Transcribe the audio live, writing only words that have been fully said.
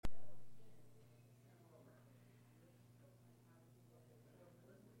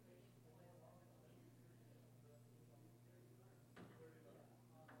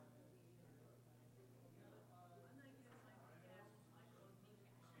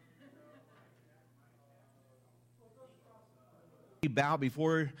We bow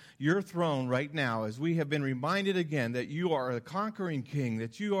before your throne right now as we have been reminded again that you are a conquering king,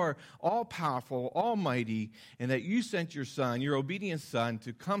 that you are all-powerful, almighty, and that you sent your son, your obedient son,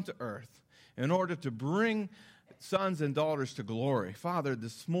 to come to earth in order to bring sons and daughters to glory. Father,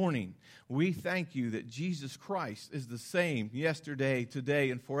 this morning, we thank you that Jesus Christ is the same yesterday,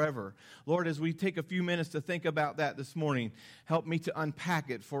 today, and forever. Lord, as we take a few minutes to think about that this morning, help me to unpack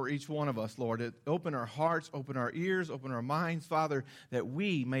it for each one of us, Lord. Open our hearts, open our ears, open our minds, Father, that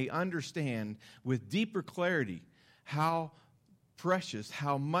we may understand with deeper clarity how precious,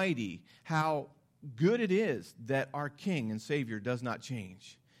 how mighty, how good it is that our King and Savior does not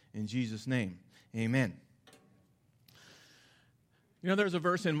change. In Jesus' name, amen. You know, there's a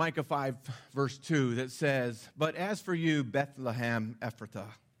verse in Micah 5, verse 2 that says, "But as for you, Bethlehem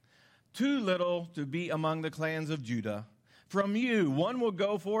Ephratah, too little to be among the clans of Judah, from you one will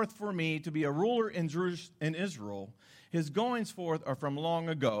go forth for me to be a ruler in Israel. His goings forth are from long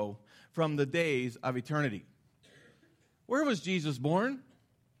ago, from the days of eternity." Where was Jesus born?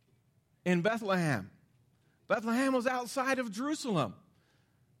 In Bethlehem. Bethlehem was outside of Jerusalem.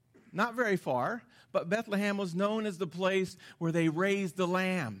 Not very far, but Bethlehem was known as the place where they raised the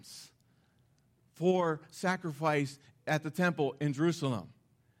lambs for sacrifice at the temple in Jerusalem.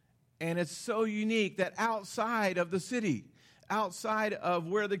 And it's so unique that outside of the city, outside of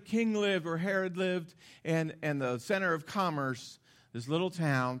where the king lived or Herod lived and the center of commerce, this little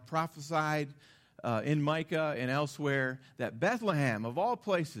town prophesied in Micah and elsewhere that Bethlehem, of all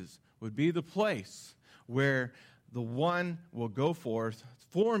places, would be the place where the one will go forth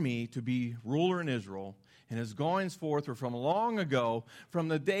for me to be ruler in Israel, and his goings forth were from long ago, from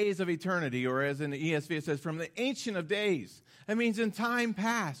the days of eternity, or as in the ESV it says, from the Ancient of Days. That means in time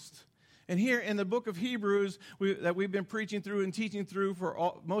past. And here in the book of Hebrews that we've been preaching through and teaching through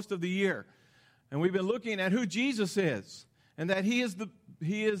for most of the year, and we've been looking at who Jesus is, and that he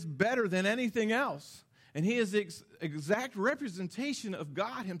is better than anything else, and he is the exact representation of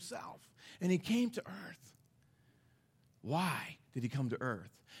God himself, and he came to earth. Why did he come to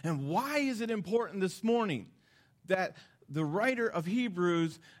earth? And why is it important this morning that the writer of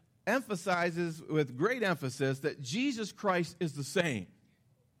Hebrews emphasizes with great emphasis that Jesus Christ is the same?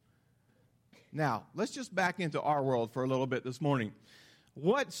 Now, let's just back into our world for a little bit this morning.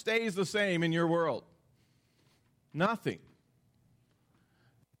 What stays the same in your world? Nothing.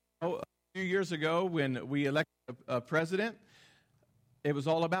 A few years ago when we elected a president, it was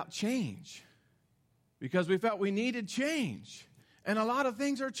all about change, because we felt we needed change. And a lot of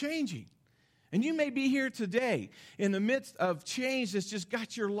things are changing. And you may be here today in the midst of change that's just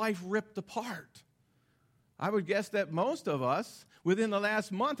got your life ripped apart. I would guess that most of us within the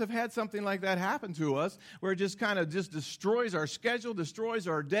last month have had something like that happen to us, where it just kind of just destroys our schedule, destroys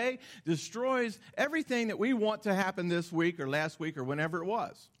our day, destroys everything that we want to happen this week or last week or whenever it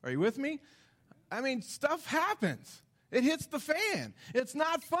was. Are you with me? I mean, stuff happens. It hits the fan. It's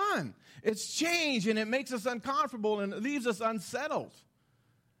not fun. It's change, and it makes us uncomfortable, and it leaves us unsettled.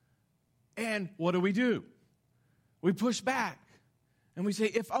 And what do? We push back, and we say,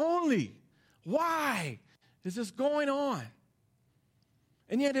 if only. Why is this going on?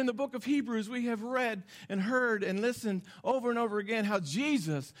 And yet in the book of Hebrews, we have read and heard and listened over and over again how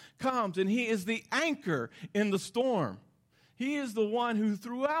Jesus comes, and he is the anchor in the storm. He is the one who,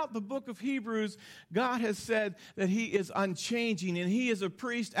 throughout the book of Hebrews, God has said that he is unchanging, and he is a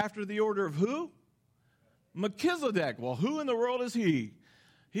priest after the order of who? Melchizedek. Well, who in the world is he?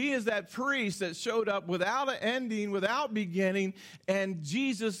 He is that priest that showed up without an ending, without beginning, and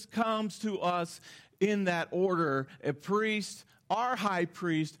Jesus comes to us in that order, a priest, our high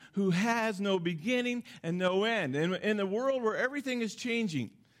priest, who has no beginning and no end. And in a world where everything is changing,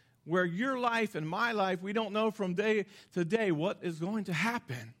 where your life and my life, we don't know from day to day what is going to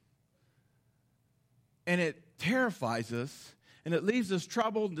happen. And it terrifies us, and it leaves us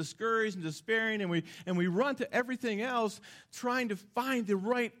troubled and discouraged and despairing, and we run to everything else trying to find the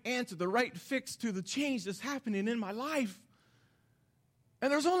right answer, the right fix to the change that's happening in my life.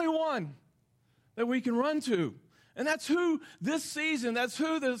 And there's only one that we can run to. And that's who this season, that's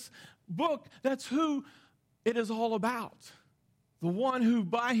who this book, that's who it is all about. The one who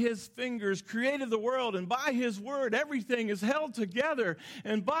by his fingers created the world, and by his word everything is held together,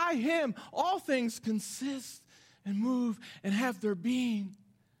 and by him all things consist and move and have their being.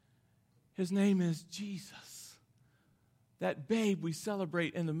 His name is Jesus, that babe we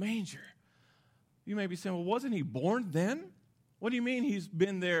celebrate in the manger. You may be saying, well, wasn't he born then? What do you mean he's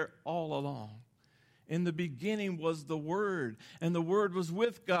been there all along? In the beginning was the Word, and the Word was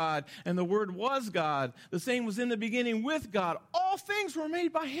with God, and the Word was God. The same was in the beginning with God. All things were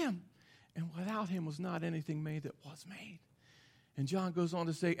made by him, and without him was not anything made that was made. And John goes on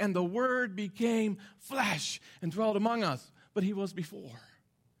to say, and the Word became flesh and dwelt among us. But he was before.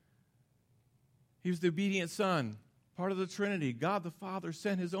 He was the obedient Son, part of the Trinity. God the Father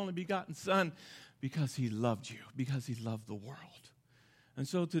sent his only begotten Son because he loved you, because he loved the world. And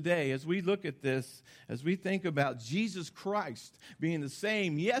so today, as we look at this, as we think about Jesus Christ being the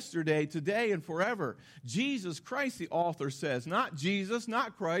same yesterday, today, and forever, Jesus Christ, the author says, not Jesus,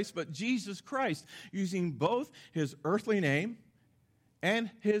 not Christ, but Jesus Christ, using both his earthly name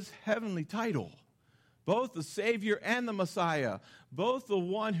and his heavenly title, both the Savior and the Messiah, both the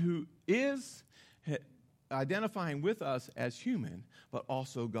one who is identifying with us as human, but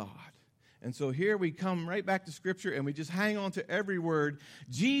also God. And so here we come right back to Scripture, and we just hang on to every word.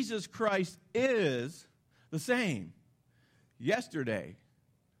 Jesus Christ is the same yesterday.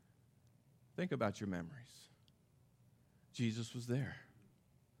 Think about your memories. Jesus was there.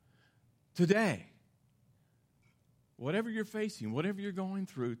 Today, whatever you're facing, whatever you're going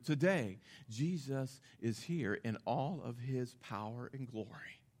through, today, Jesus is here in all of his power and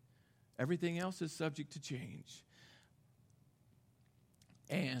glory. Everything else is subject to change.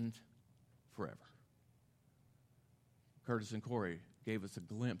 And forever. Curtis and Corey gave us a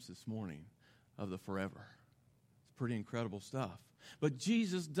glimpse this morning of the forever. It's pretty incredible stuff. But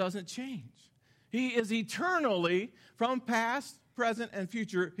Jesus doesn't change. He is eternally, from past, present, and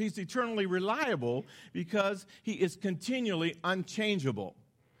future, he's eternally reliable because he is continually unchangeable.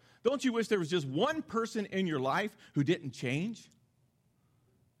 Don't you wish there was just one person in your life who didn't change?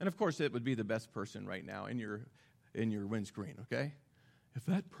 And of course, it would be the best person right now in your windscreen, okay? If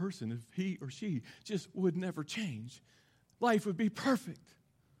that person, if he or she just would never change, life would be perfect.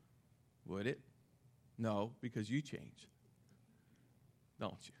 Would it? No, because you change.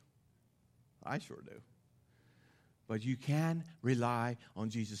 Don't you? I sure do. But you can rely on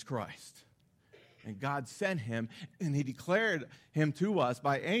Jesus Christ. And God sent him, and he declared him to us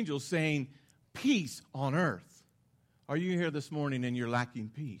by angels saying, peace on earth. Are you here this morning and you're lacking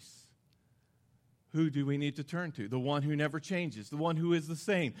peace? Who do we need to turn to? The one who never changes, the one who is the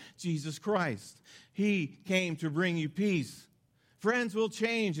same, Jesus Christ. He came to bring you peace. Friends will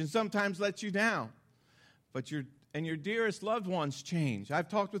change and sometimes let you down, but your dearest loved ones change. I've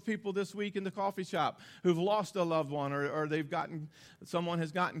talked with people this week in the coffee shop who've lost a loved one, or someone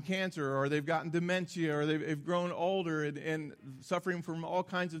has gotten cancer, or they've gotten dementia, or they've grown older and suffering from all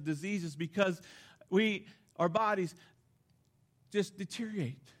kinds of diseases because our bodies just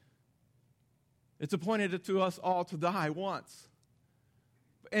deteriorate. It's appointed to us all to die once.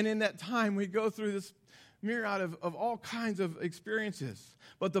 And in that time, we go through this myriad of all kinds of experiences.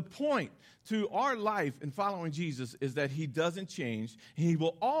 But the point to our life in following Jesus is that he doesn't change. He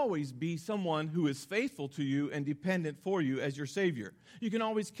will always be someone who is faithful to you and dependent for you as your Savior. You can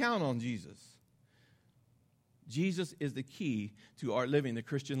always count on Jesus. Jesus is the key to our living the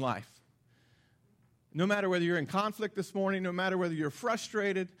Christian life. No matter whether you're in conflict this morning, no matter whether you're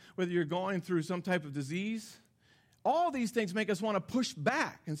frustrated, whether you're going through some type of disease, all these things make us want to push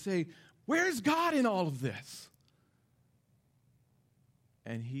back and say, where's God in all of this?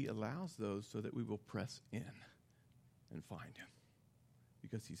 And he allows those so that we will press in and find him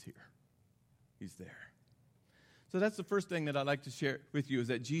because he's here. He's there. So that's the first thing that I'd like to share with you is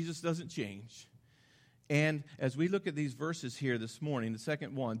that Jesus doesn't change. And as we look at these verses here this morning, the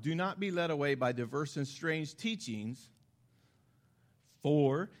second one, do not be led away by diverse and strange teachings,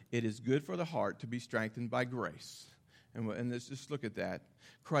 for it is good for the heart to be strengthened by grace. And let's just look at that.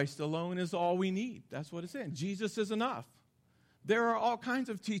 Christ alone is all we need. That's what it's saying. Jesus is enough. There are all kinds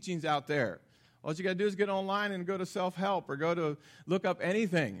of teachings out there. All you got to do is get online and go to self-help or go to look up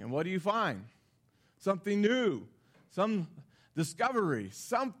anything. And what do you find? Something new, some discovery,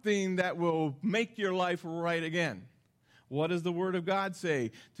 something that will make your life right again. What does the Word of God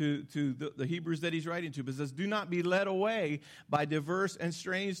say to the Hebrews that he's writing to? It says, do not be led away by diverse and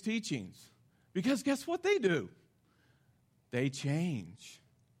strange teachings. Because guess what they do? They change.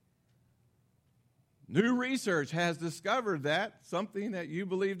 New research has discovered that something that you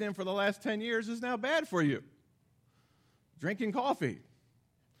believed in for the last 10 years is now bad for you. Drinking coffee,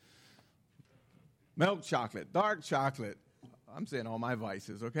 milk chocolate, dark chocolate. I'm saying all my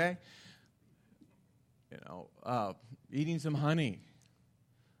vices, okay? Eating some honey,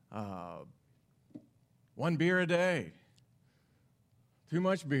 one beer a day, too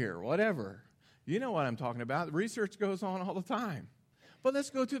much beer, whatever. You know what I'm talking about. Research goes on all the time. But let's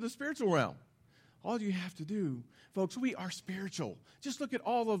go to the spiritual realm. All you have to do, folks, we are spiritual. Just look at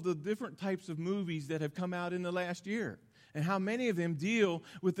all of the different types of movies that have come out in the last year and how many of them deal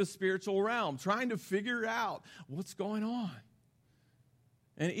with the spiritual realm, trying to figure out what's going on.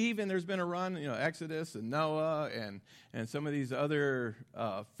 And even there's been a run, Exodus and Noah and some of these other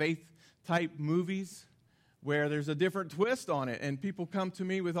faith-type movies where there's a different twist on it, and people come to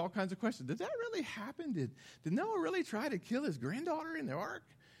me with all kinds of questions. Did that really happen? Did Noah really try to kill his granddaughter in the ark?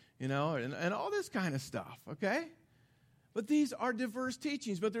 And all this kind of stuff, okay? But these are diverse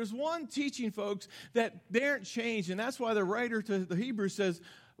teachings. But there's one teaching, folks, that daren't change, and that's why the writer to the Hebrews says,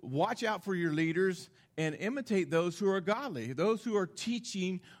 watch out for your leaders and imitate those who are godly, those who are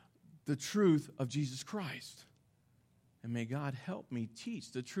teaching the truth of Jesus Christ. And may God help me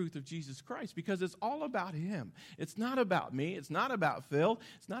teach the truth of Jesus Christ, because it's all about him. It's not about me. It's not about Phil.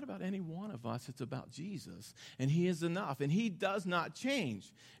 It's not about any one of us. It's about Jesus. And he is enough. And he does not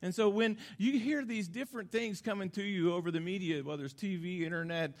change. And so when you hear these different things coming to you over the media, whether it's TV,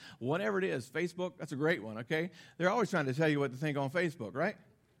 internet, whatever it is, Facebook, that's a great one, okay? They're always trying to tell you what to think on Facebook, right?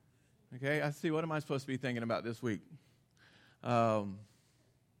 Okay, I see. What am I supposed to be thinking about this week? Let's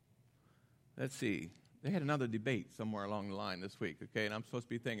see. They had another debate somewhere along the line this week, okay? And I'm supposed to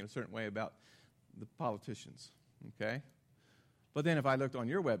be thinking a certain way about the politicians, okay? But then if I looked on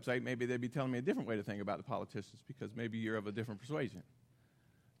your website, maybe they'd be telling me a different way to think about the politicians, because maybe you're of a different persuasion.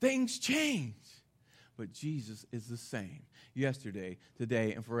 Things change. But Jesus is the same yesterday,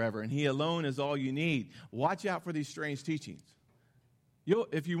 today, and forever. And he alone is all you need. Watch out for these strange teachings.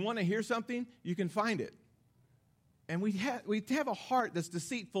 If you want to hear something, you can find it. And we have a heart that's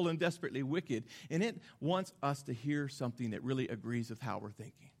deceitful and desperately wicked, and it wants us to hear something that really agrees with how we're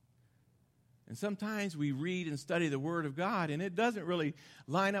thinking. And sometimes we read and study the Word of God, and it doesn't really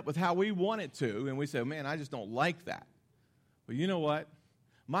line up with how we want it to, and we say, man, I just don't like that. But you know what?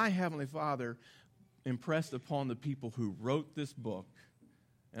 My Heavenly Father impressed upon the people who wrote this book,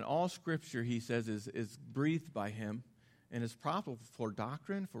 and all Scripture, he says, is breathed by him, and is profitable for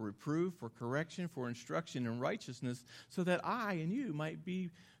doctrine, for reproof, for correction, for instruction in righteousness, so that I and you might be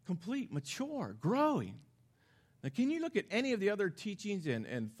complete, mature, growing. Now, can you look at any of the other teachings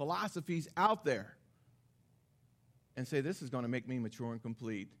and philosophies out there and say, this is going to make me mature and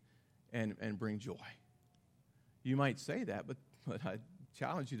complete and bring joy? You might say that, but I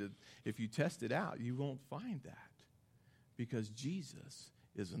challenge you to, if you test it out, you won't find that, because Jesus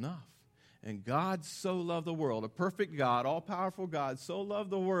is enough. And God so loved the world, a perfect God, all-powerful God, so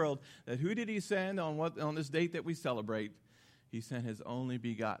loved the world that who did he send on this date that we celebrate? He sent his only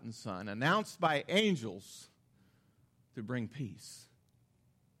begotten Son, announced by angels to bring peace.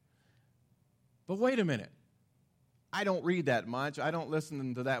 But wait a minute. I don't read that much. I don't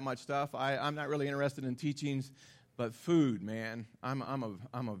listen to that much stuff. I'm not really interested in teachings. But food, man, I'm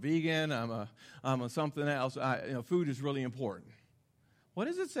a vegan. I'm a something else. Food is really important. What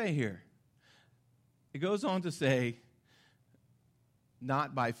does it say here? It goes on to say,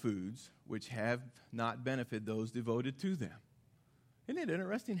 not by foods which have not benefited those devoted to them. Isn't it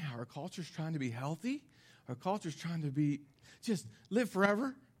interesting how our culture's trying to be healthy? Our culture's trying to be, just live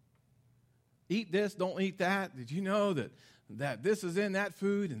forever. Eat this, don't eat that. Did you know that this is in that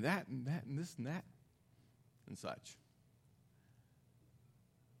food and that and that and this and that and such?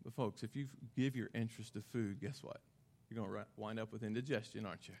 But folks, if you give your interest to food, guess what? You're going to wind up with indigestion,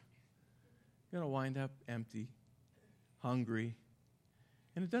 aren't you? You're going to wind up empty, hungry.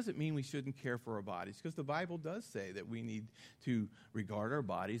 And it doesn't mean we shouldn't care for our bodies, because the Bible does say that we need to regard our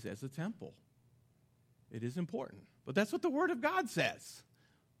bodies as a temple. It is important. But that's what the Word of God says.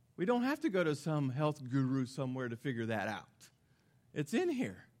 We don't have to go to some health guru somewhere to figure that out. It's in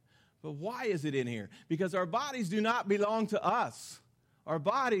here. But why is it in here? Because our bodies do not belong to us. Our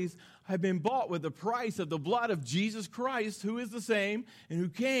bodies have been bought with the price of the blood of Jesus Christ, who is the same, and who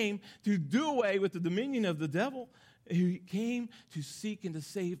came to do away with the dominion of the devil. He came to seek and to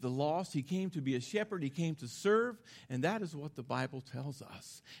save the lost. He came to be a shepherd. He came to serve. And that is what the Bible tells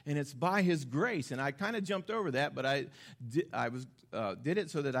us. And it's by his grace. And I kind of jumped over that, but I did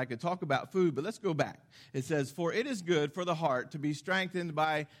it so that I could talk about food. But let's go back. It says, for it is good for the heart to be strengthened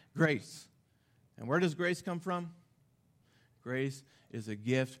by grace. And where does grace come from? Grace is a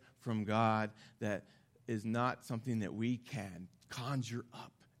gift from God that is not something that we can conjure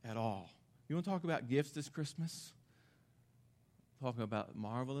up at all. You want to talk about gifts this Christmas? Talking about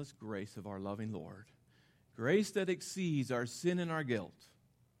marvelous grace of our loving Lord. Grace that exceeds our sin and our guilt.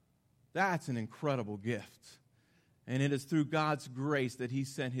 That's an incredible gift. And it is through God's grace that he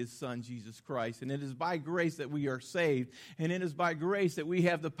sent his Son, Jesus Christ. And it is by grace that we are saved. And it is by grace that we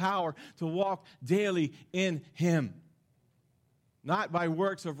have the power to walk daily in him. Not by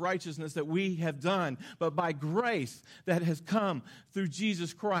works of righteousness that we have done, but by grace that has come through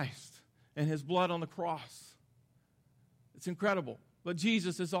Jesus Christ and his blood on the cross. It's incredible. But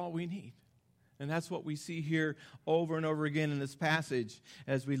Jesus is all we need. And that's what we see here over and over again in this passage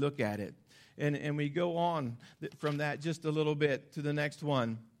as we look at it. And we go on from that just a little bit to the next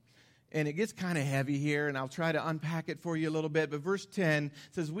one. And it gets kind of heavy here, and I'll try to unpack it for you a little bit. But verse 10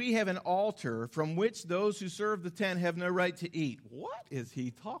 says, we have an altar from which those who serve the tent have no right to eat. What is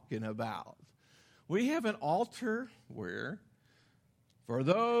he talking about? We have an altar where, for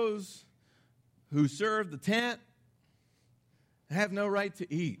those who serve the tent, have no right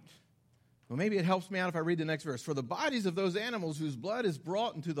to eat. Well, maybe it helps me out if I read the next verse. For the bodies of those animals whose blood is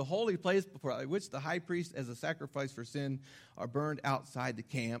brought into the holy place, by which the high priest as a sacrifice for sin are burned outside the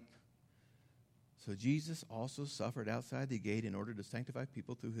camp. So Jesus also suffered outside the gate in order to sanctify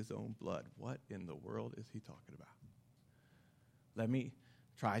people through his own blood. What in the world is he talking about? Let me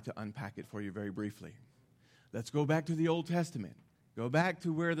try to unpack it for you very briefly. Let's go back to the Old Testament. Go back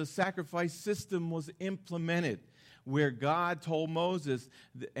to where the sacrifice system was implemented, where God told Moses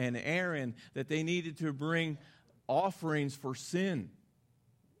and Aaron that they needed to bring offerings for sin.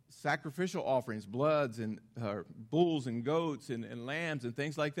 Sacrificial offerings, bloods and bulls and goats and lambs and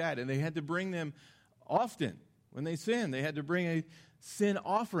things like that. And they had to bring them often. When they sinned, they had to bring a sin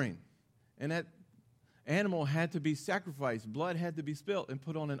offering. And that animal had to be sacrificed. Blood had to be spilt and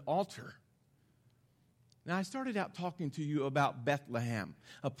put on an altar. Now, I started out talking to you about Bethlehem,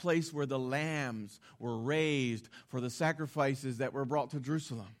 a place where the lambs were raised for the sacrifices that were brought to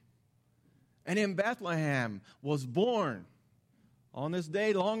Jerusalem. And in Bethlehem was born, on this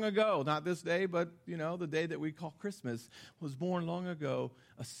day long ago, not this day, but, the day that we call Christmas, was born long ago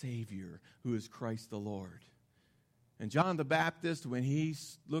a Savior who is Christ the Lord. And John the Baptist, when he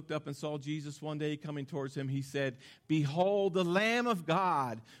looked up and saw Jesus one day coming towards him, he said, "Behold the Lamb of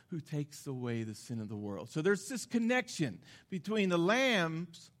God who takes away the sin of the world." So there's this connection between the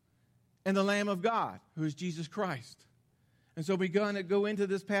lambs and the Lamb of God, who is Jesus Christ. And so we're going to go into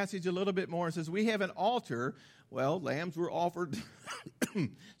this passage a little bit more. It says, we have an altar. Well, lambs were offered,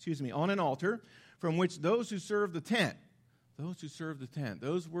 on an altar from which those who serve the tent,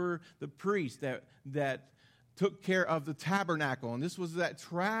 those were the priests that took care of the tabernacle. And this was that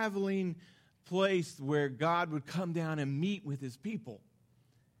traveling place where God would come down and meet with his people.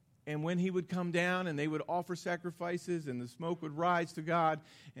 And when he would come down and they would offer sacrifices and the smoke would rise to God,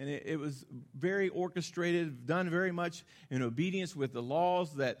 and it was very orchestrated, done very much in obedience with the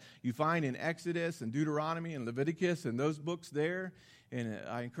laws that you find in Exodus and Deuteronomy and Leviticus and those books there. And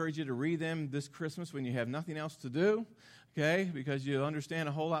I encourage you to read them this Christmas when you have nothing else to do, okay, because you'll understand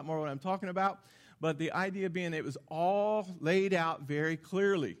a whole lot more what I'm talking about. But the idea being it was all laid out very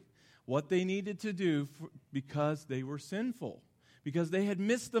clearly what they needed to do because they were sinful. Because they had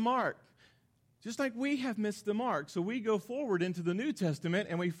missed the mark, just like we have missed the mark. So we go forward into the New Testament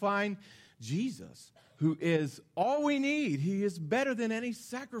and we find Jesus, who is all we need. He is better than any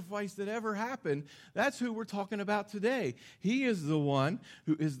sacrifice that ever happened. That's who we're talking about today. He is the one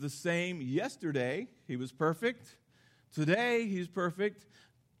who is the same yesterday. He was perfect. Today, he's perfect.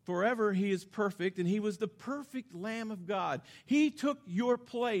 Forever, he is perfect. And he was the perfect Lamb of God. He took your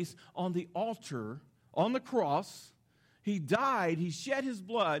place on the altar, on the cross. He died, he shed his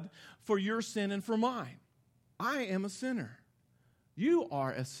blood for your sin and for mine. I am a sinner. You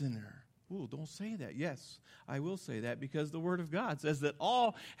are a sinner. Ooh, don't say that. Yes, I will say that because the Word of God says that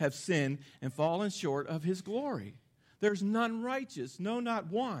all have sinned and fallen short of his glory. There's none righteous, no, not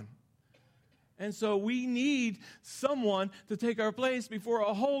one. And so we need someone to take our place before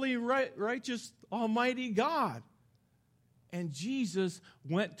a holy, righteous, almighty God. And Jesus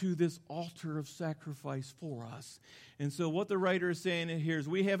went to this altar of sacrifice for us. And so what the writer is saying here is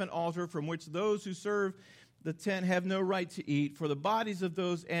we have an altar from which those who serve the tent have no right to eat, for the bodies of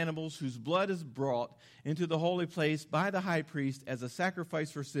those animals whose blood is brought into the holy place by the high priest as a sacrifice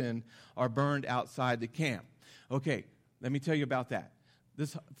for sin are burned outside the camp. Okay, let me tell you about that.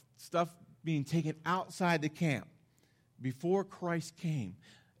 This stuff being taken outside the camp. Before Christ came,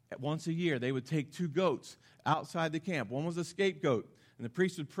 once a year, they would take 2 goats outside the camp. One was a scapegoat, and the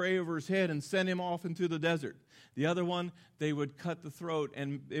priest would pray over his head and send him off into the desert. The other one, they would cut the throat,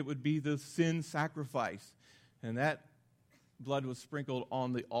 and it would be the sin sacrifice. And that blood was sprinkled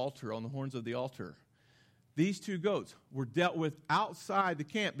on the altar, on the horns of the altar. These 2 goats were dealt with outside the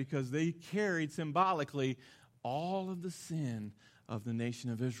camp because they carried symbolically all of the sin of the nation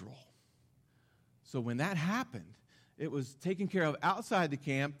of Israel. So when that happened, it was taken care of outside the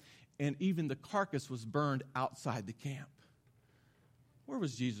camp, and even the carcass was burned outside the camp. Where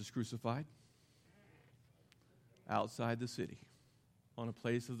was Jesus crucified? Outside the city, on a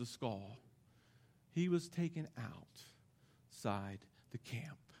place of the skull. He was taken outside the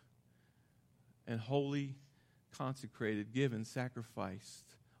camp and wholly consecrated, given,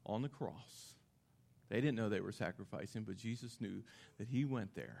 sacrificed on the cross They didn't know they were sacrificing, but Jesus knew that he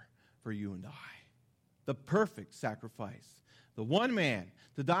went there for you and I. The perfect sacrifice. The one man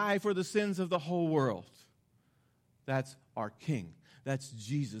to die for the sins of the whole world. That's our King. That's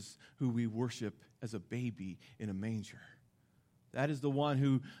Jesus, who we worship as a baby in a manger. That is the one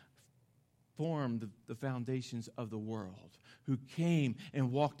who formed the foundations of the world, who came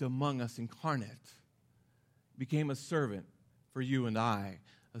and walked among us incarnate, became a servant for you and I,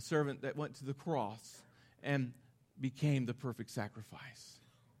 a servant that went to the cross and became the perfect sacrifice.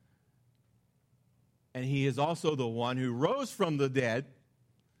 And he is also the one who rose from the dead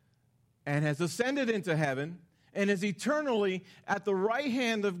and has ascended into heaven and is eternally at the right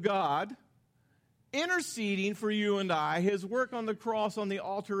hand of God, interceding for you and I. His work on the cross on the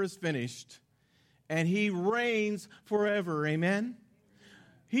altar is finished, and he reigns forever. Amen?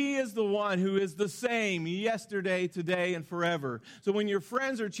 He is the one who is the same yesterday, today, and forever. So when your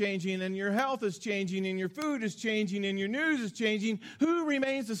friends are changing and your health is changing and your food is changing and your news is changing, who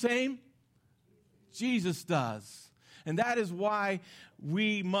remains the same? Jesus does. And that is why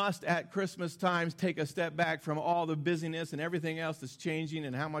we must at Christmas times take a step back from all the busyness and everything else that's changing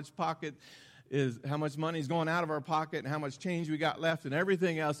and how much money is going out of our pocket and how much change we got left and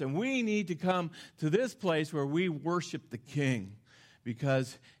everything else. And we need to come to this place where we worship the King,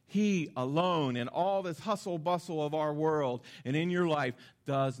 because he alone in all this hustle bustle of our world and in your life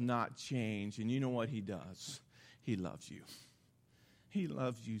does not change. And you know what he does? He loves you. He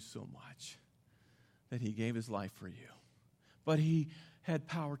loves you so much that he gave his life for you. But he had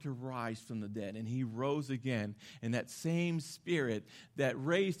power to rise from the dead, and he rose again. And that same Spirit that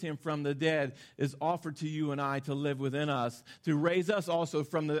raised him from the dead is offered to you and I to live within us, to raise us also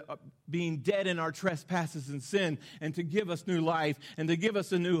from the being dead in our trespasses and sin, and to give us new life, and to give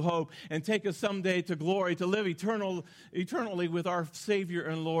us a new hope, and take us someday to glory, to live eternally with our Savior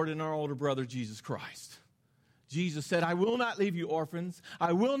and Lord and our older brother, Jesus Christ. Jesus said, I will not leave you orphans.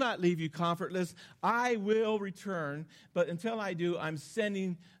 I will not leave you comfortless. I will return. But until I do, I'm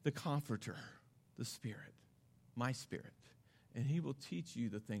sending the Comforter, the Spirit, my Spirit. And he will teach you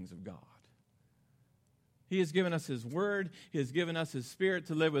the things of God. He has given us his word. He has given us his Spirit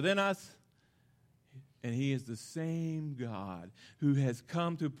to live within us. And he is the same God who has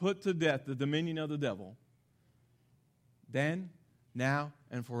come to put to death the dominion of the devil. Then, now,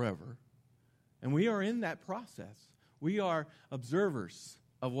 and forever. And we are in that process. We are observers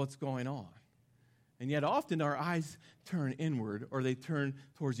of what's going on. And yet often our eyes turn inward, or they turn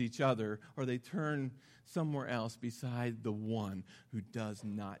towards each other, or they turn somewhere else beside the one who does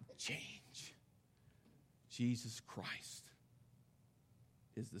not change. Jesus Christ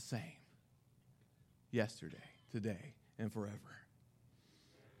is the same yesterday, today, and forever.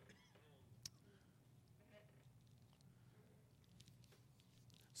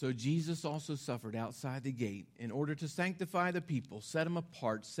 So Jesus also suffered outside the gate in order to sanctify the people, set them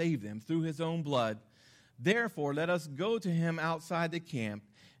apart, save them through his own blood. Therefore, let us go to him outside the camp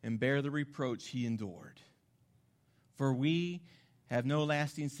and bear the reproach he endured. For we have no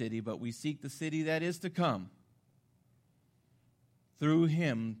lasting city, but we seek the city that is to come. Through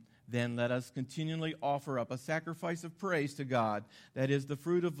him, then, let us continually offer up a sacrifice of praise to God, that is the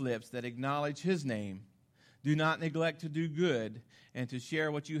fruit of lips that acknowledge his name. Do not neglect to do good and to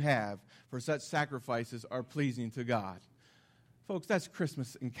share what you have, for such sacrifices are pleasing to God. Folks, that's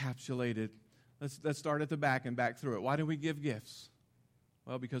Christmas encapsulated. Let's start at the back and back through it. Why do we give gifts?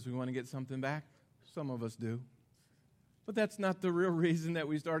 Well, because we want to get something back. Some of us do. But that's not the real reason that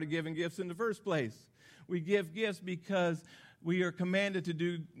we started giving gifts in the first place. We give gifts because we are commanded to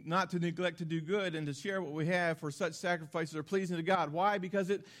do, not to neglect to do good and to share what we have, for such sacrifices are pleasing to God. Why? Because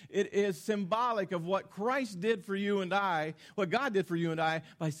it is symbolic of what Christ did for you and I, what God did for you and I,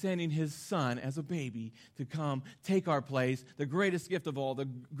 by sending his son as a baby to come take our place, the greatest gift of all, the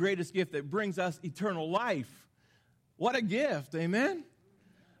greatest gift that brings us eternal life. What a gift, amen?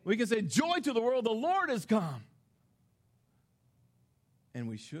 We can say, joy to the world, the Lord has come. And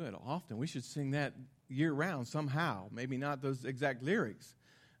we should often. We should sing that year-round somehow. Maybe not those exact lyrics.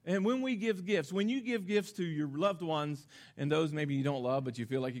 And when we give gifts, when you give gifts to your loved ones, and those maybe you don't love, but you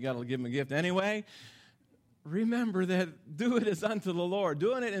feel like you got to give them a gift anyway, remember that do it as unto the Lord.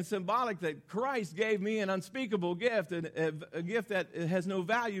 Doing it in symbolic that Christ gave me an unspeakable gift, a gift that has no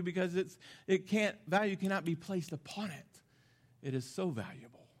value because value cannot be placed upon it. It is so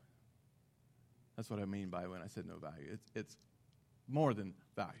valuable. That's what I mean by when I said no value. It's more than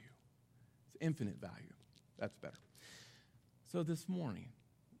value. It's infinite value. That's better. So this morning,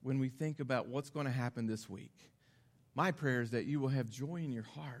 when we think about what's going to happen this week, my prayer is that you will have joy in your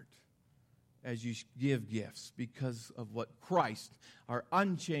heart as you give gifts because of what Christ, our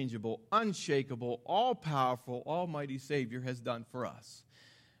unchangeable, unshakable, all-powerful, almighty Savior has done for us.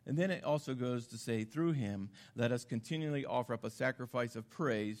 And then it also goes to say, through him, let us continually offer up a sacrifice of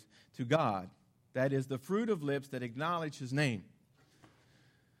praise to God. That is the fruit of lips that acknowledge his name.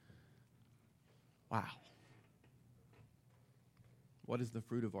 Wow. What is the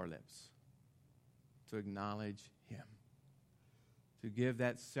fruit of our lips? To acknowledge him. To give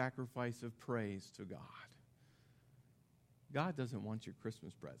that sacrifice of praise to God. God doesn't want your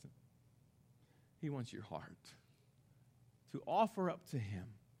Christmas present. He wants your heart. To offer up to him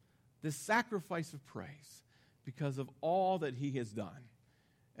this sacrifice of praise because of all that he has done.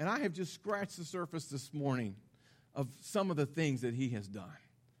 And I have just scratched the surface this morning of some of the things that he has done.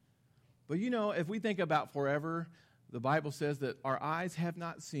 But you know, if we think about forever, the Bible says that our eyes have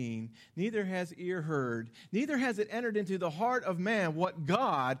not seen, neither has ear heard, neither has it entered into the heart of man what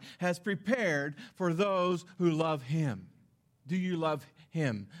God has prepared for those who love him. Do you love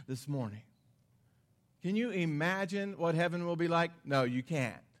him this morning? Can you imagine what heaven will be like? No, you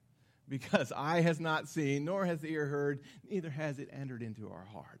can't. Because eye has not seen, nor has the ear heard, neither has it entered into our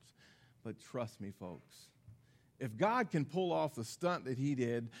hearts. But trust me, folks, if God can pull off the stunt that he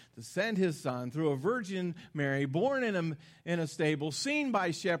did to send his son through a Virgin Mary, born in a stable, seen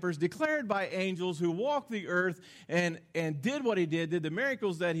by shepherds, declared by angels, who walked the earth and did what he did the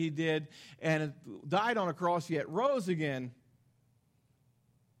miracles that he did, and died on a cross, yet rose again,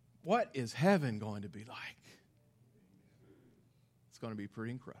 what is heaven going to be like? It's going to be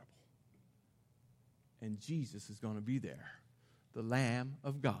pretty incredible. And Jesus is going to be there. The Lamb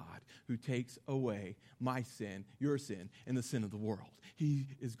of God who takes away my sin, your sin, and the sin of the world. He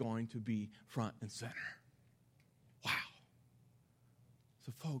is going to be front and center. Wow.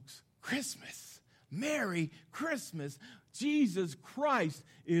 So folks, Christmas, Merry Christmas. Jesus Christ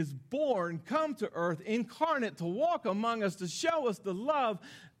is born, come to earth, incarnate to walk among us, to show us the love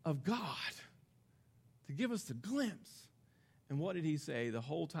of God, to give us the glimpse. And what did he say the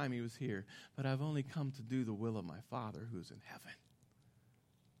whole time he was here? But I've only come to do the will of my Father who's in heaven.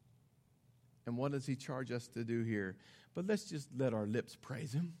 And what does he charge us to do here? But let's just let our lips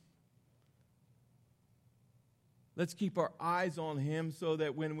praise him. Let's keep our eyes on him so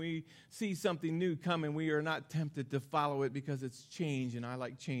that when we see something new coming, we are not tempted to follow it because it's change, and I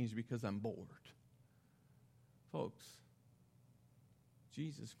like change because I'm bored. Folks,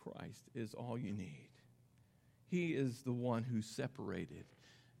 Jesus Christ is all you need. He is the one who was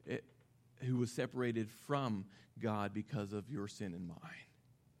separated from God because of your sin and mine.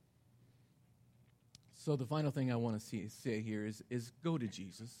 So the final thing I want to say here is go to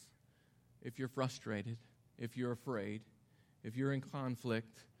Jesus. If you're frustrated, if you're afraid, if you're in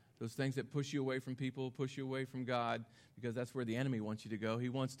conflict, those things that push you away from people, push you away from God, because that's where the enemy wants you to go. He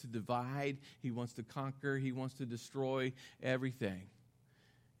wants to divide. He wants to conquer. He wants to destroy everything.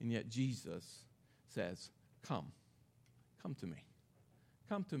 And yet Jesus says, come to me.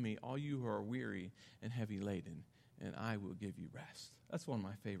 Come to me, all you who are weary and heavy laden, and I will give you rest. That's one of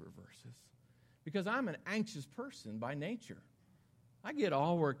my favorite verses. Because I'm an anxious person by nature. I get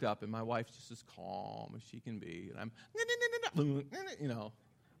all worked up, and my wife's just as calm as she can be. And I'm,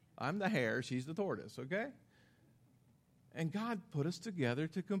 I'm the hare, she's the tortoise, okay? And God put us together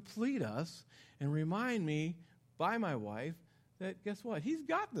to complete us and remind me by my wife that, guess what? He's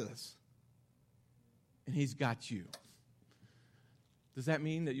got this. And he's got you. Does that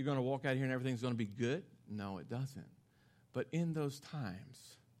mean that you're going to walk out here and everything's going to be good? No, it doesn't. But in those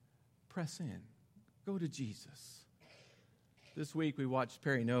times, press in. Go to Jesus. This week we watched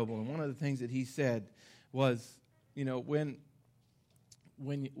Perry Noble, and one of the things that he said was, when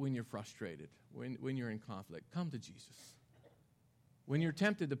you're frustrated, when you're in conflict, come to Jesus. When you're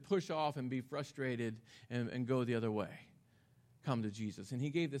tempted to push off and be frustrated and go the other way, come to Jesus. And he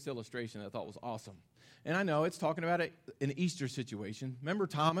gave this illustration that I thought was awesome. And I know it's talking about an Easter situation. Remember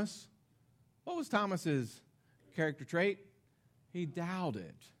Thomas? What was Thomas's character trait? He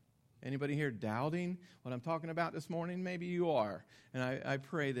doubted. Anybody here doubting what I'm talking about this morning? Maybe you are. And I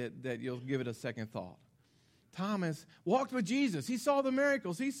pray that you'll give it a second thought. Thomas walked with Jesus. He saw the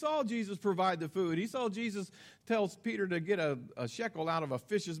miracles. He saw Jesus provide the food. He saw Jesus tells Peter to get a shekel out of a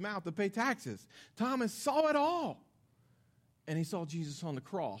fish's mouth to pay taxes. Thomas saw it all. And he saw Jesus on the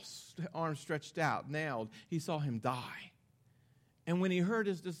cross, arms stretched out, nailed. He saw him die. And when he heard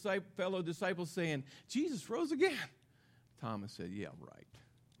his fellow disciples saying, Jesus rose again, Thomas said, yeah, right.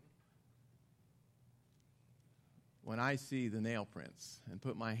 When I see the nail prints and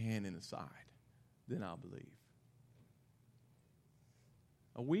put my hand in the side, then I'll believe.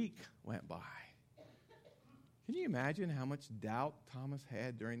 A week went by. Can you imagine how much doubt Thomas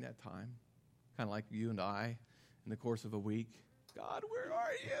had during that time? kind of like you and I in the course of a week. God, where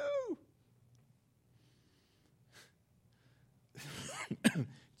are you?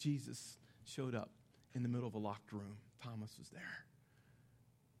 Jesus showed up in the middle of a locked room. Thomas was there.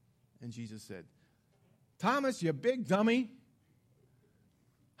 And Jesus said, Thomas, you big dummy.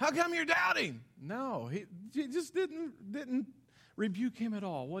 How come you're doubting? No, he just didn't rebuke him at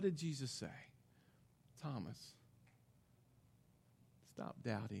all. What did Jesus say? Thomas, stop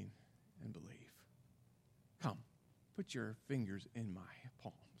doubting and believe. Come, put your fingers in my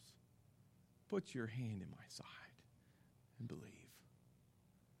palms. Put your hand in my side and believe.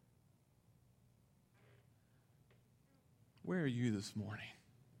 Where are you this morning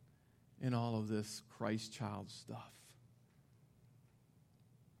in all of this Christ child stuff?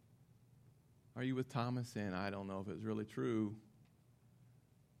 Are you with Thomas saying, I don't know if it's really true.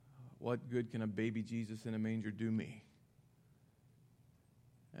 What good can a baby Jesus in a manger do me?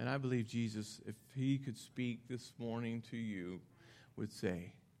 And I believe Jesus, if he could speak this morning to you, would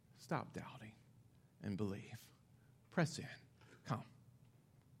say, stop doubting and believe. Press in. Come.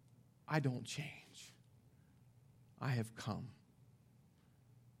 I don't change. I have come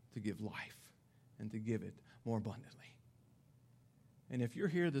to give life and to give it more abundantly. And if you're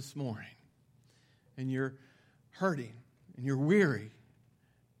here this morning and you're hurting and you're weary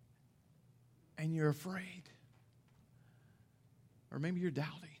and you're afraid, or maybe you're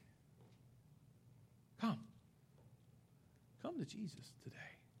doubting, come. Come to Jesus today.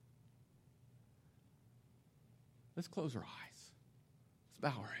 Let's close our eyes. Let's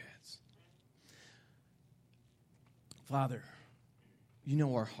bow our heads. Father, you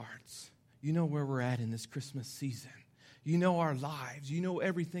know our hearts. You know where we're at in this Christmas season. You know our lives. You know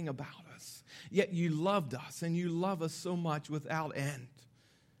everything about us. Yet you loved us, and you love us so much without end.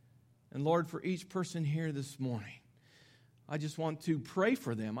 And Lord, for each person here this morning, I just want to pray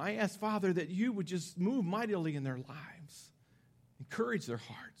for them. I ask, Father, that you would just move mightily in their lives. Encourage their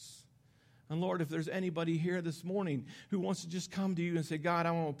hearts. And Lord, if there's anybody here this morning who wants to just come to you and say, God,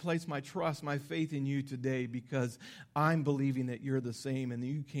 I want to place my trust, my faith in you today because I'm believing that you're the same and that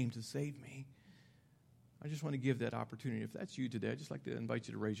you came to save me. I just want to give that opportunity. If that's you today, I'd just like to invite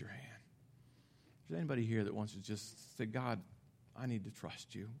you to raise your hand. If there's anybody here that wants to just say, God, I need to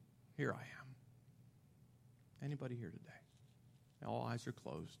trust you. Here I am. Anybody here today? All eyes are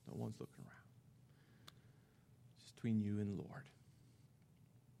closed. No one's looking around. It's between you and the Lord.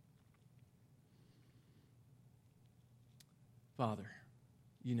 Father,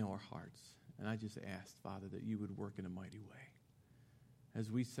 you know our hearts. And I just ask, Father, that you would work in a mighty way.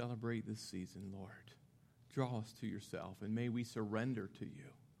 As we celebrate this season, Lord, draw us to yourself, and may we surrender to you.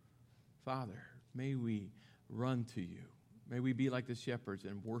 Father, may we run to you. May we be like the shepherds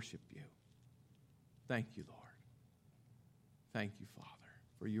and worship you. Thank you, Lord. Thank you, Father,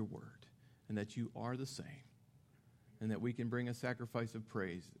 for your word, and that you are the same, and that we can bring a sacrifice of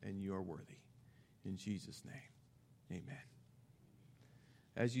praise, and you are worthy. In Jesus' name, amen.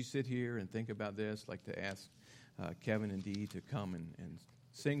 As you sit here and think about this, I'd like to ask Kevin and Dee to come and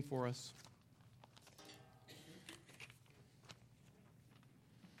sing for us.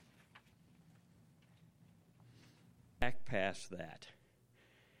 Back past that.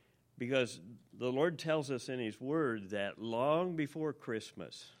 Because the Lord tells us in his word that long before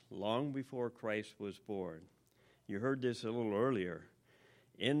Christmas, long before Christ was born, you heard this a little earlier,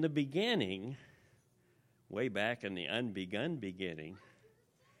 in the beginning, way back in the unbegun beginning,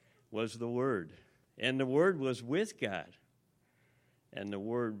 was the Word. And the Word was with God. And the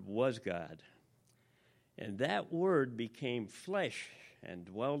Word was God. And that Word became flesh and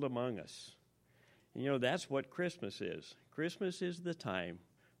dwelled among us. And you know, that's what Christmas is. Christmas is the time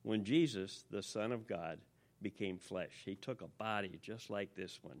when Jesus, the Son of God, became flesh. He took a body just like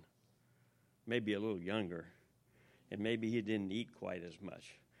this one, maybe a little younger, and maybe he didn't eat quite as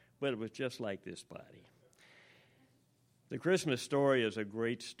much, but it was just like this body. The Christmas story is a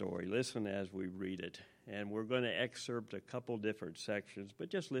great story. Listen as we read it, and we're going to excerpt a couple different sections, but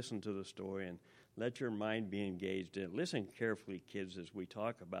just listen to the story and let your mind be engaged in it. Listen carefully, kids, as we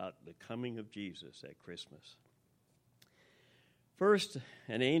talk about the coming of Jesus at Christmas. First,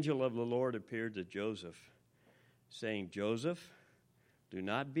 an angel of the Lord appeared to Joseph, saying, Joseph, do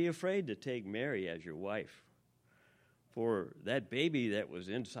not be afraid to take Mary as your wife, for that baby that was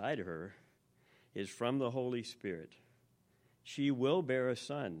inside her is from the Holy Spirit. She will bear a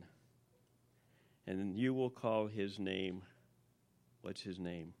son, and you will call his name, what's his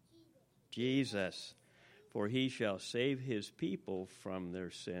name? Jesus, for he shall save his people from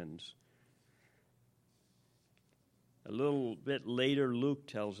their sins. A little bit later, Luke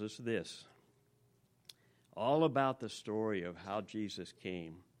tells us this, all about the story of how Jesus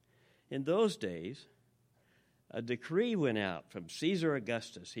came. In those days, a decree went out from Caesar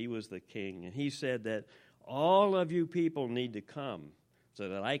Augustus. He was the king, and he said that all of you people need to come so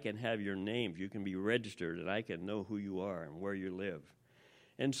that I can have your names. You can be registered, and I can know who you are and where you live.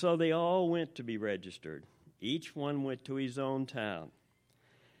 And so they all went to be registered. Each one went to his own town.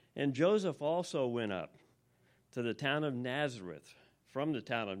 And Joseph also went up to the town of Nazareth, from the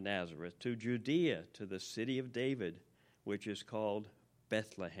town of Nazareth to Judea, to the city of David, which is called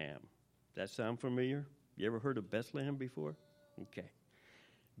Bethlehem. That sound familiar? You ever heard of Bethlehem before? Okay.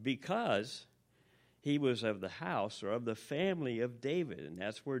 Because he was of the house or of the family of David, and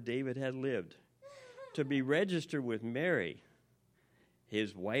that's where David had lived, to be registered with Mary,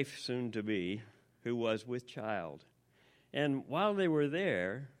 his wife soon-to-be, who was with child. And while they were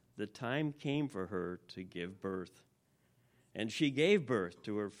there, the time came for her to give birth. And she gave birth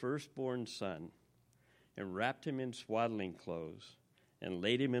to her firstborn son, and wrapped him in swaddling clothes, and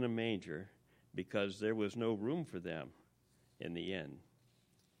laid him in a manger, because there was no room for them in the inn.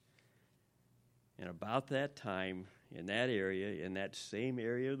 And about that time, in that area, in that same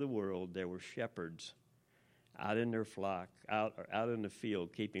area of the world, there were shepherds out in their flock, out in the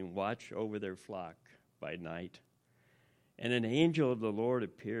field, keeping watch over their flock by night. And an angel of the Lord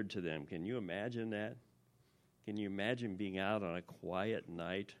appeared to them. Can you imagine that? Can you imagine being out on a quiet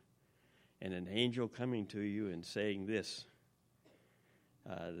night and an angel coming to you and saying this?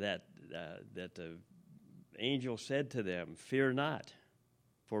 That the angel said to them, "Fear not,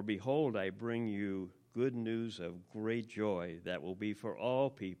 for behold, I bring you good news of great joy that will be for all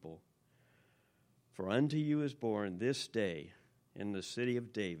people. For unto you is born this day in the city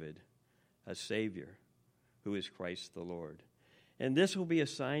of David a Savior, who is Christ the Lord. And this will be a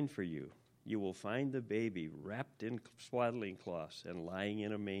sign for you. You will find the baby wrapped in swaddling cloths and lying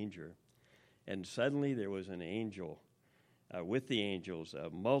in a manger." And suddenly there was an angel, with the angels, a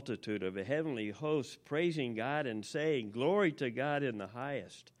multitude of a heavenly host, praising God and saying, "Glory to God in the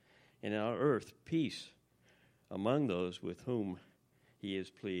highest, and on earth peace among those with whom he is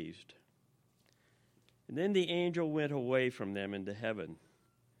pleased." And then the angel went away from them into heaven.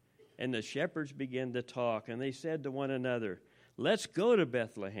 And the shepherds began to talk, and they said to one another, "Let's go to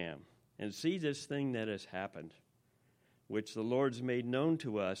Bethlehem and see this thing that has happened, which the Lord's made known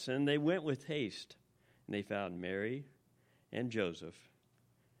to us." And they went with haste, and they found Mary and Joseph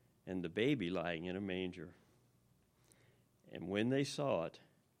and the baby lying in a manger. And when they saw it,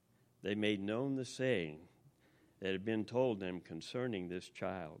 they made known the saying that had been told them concerning this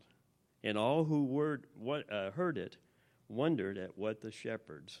child. And all who heard it wondered at what the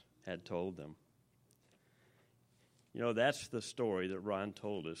shepherds had told them. You know, that's the story that Ron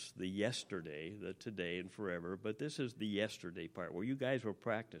told us, the yesterday, the today, and forever. But this is the yesterday part where you guys were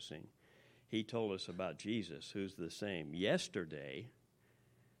practicing. He told us about Jesus, who's the same yesterday,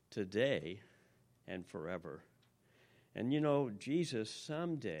 today, and forever. And you know, Jesus,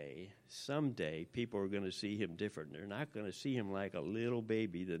 someday, people are going to see him different. They're not going to see him like a little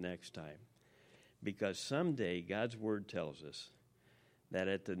baby the next time. Because someday, God's word tells us that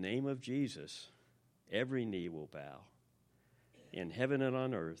at the name of Jesus, every knee will bow, in heaven and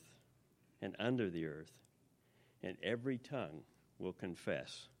on earth and under the earth, and every tongue will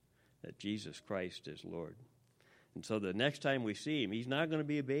confess that Jesus Christ is Lord. And so the next time we see him, he's not going to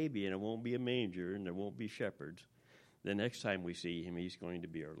be a baby, and it won't be a manger, and there won't be shepherds. The next time we see him, he's going to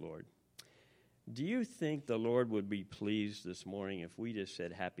be our Lord. Do you think the Lord would be pleased this morning if we just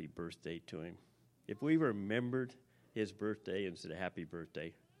said happy birthday to him? If we remembered his birthday instead of happy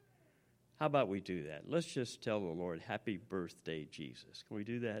birthday? How about we do that? Let's just tell the Lord, happy birthday, Jesus. Can we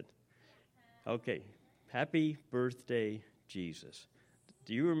do that? Okay. Happy birthday, Jesus.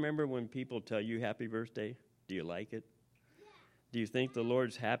 Do you remember when people tell you happy birthday? Do you like it? Do you think the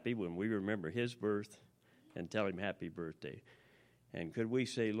Lord's happy when we remember his birth and tell him happy birthday? And could we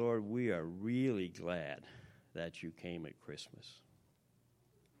say, Lord, we are really glad that you came at Christmas.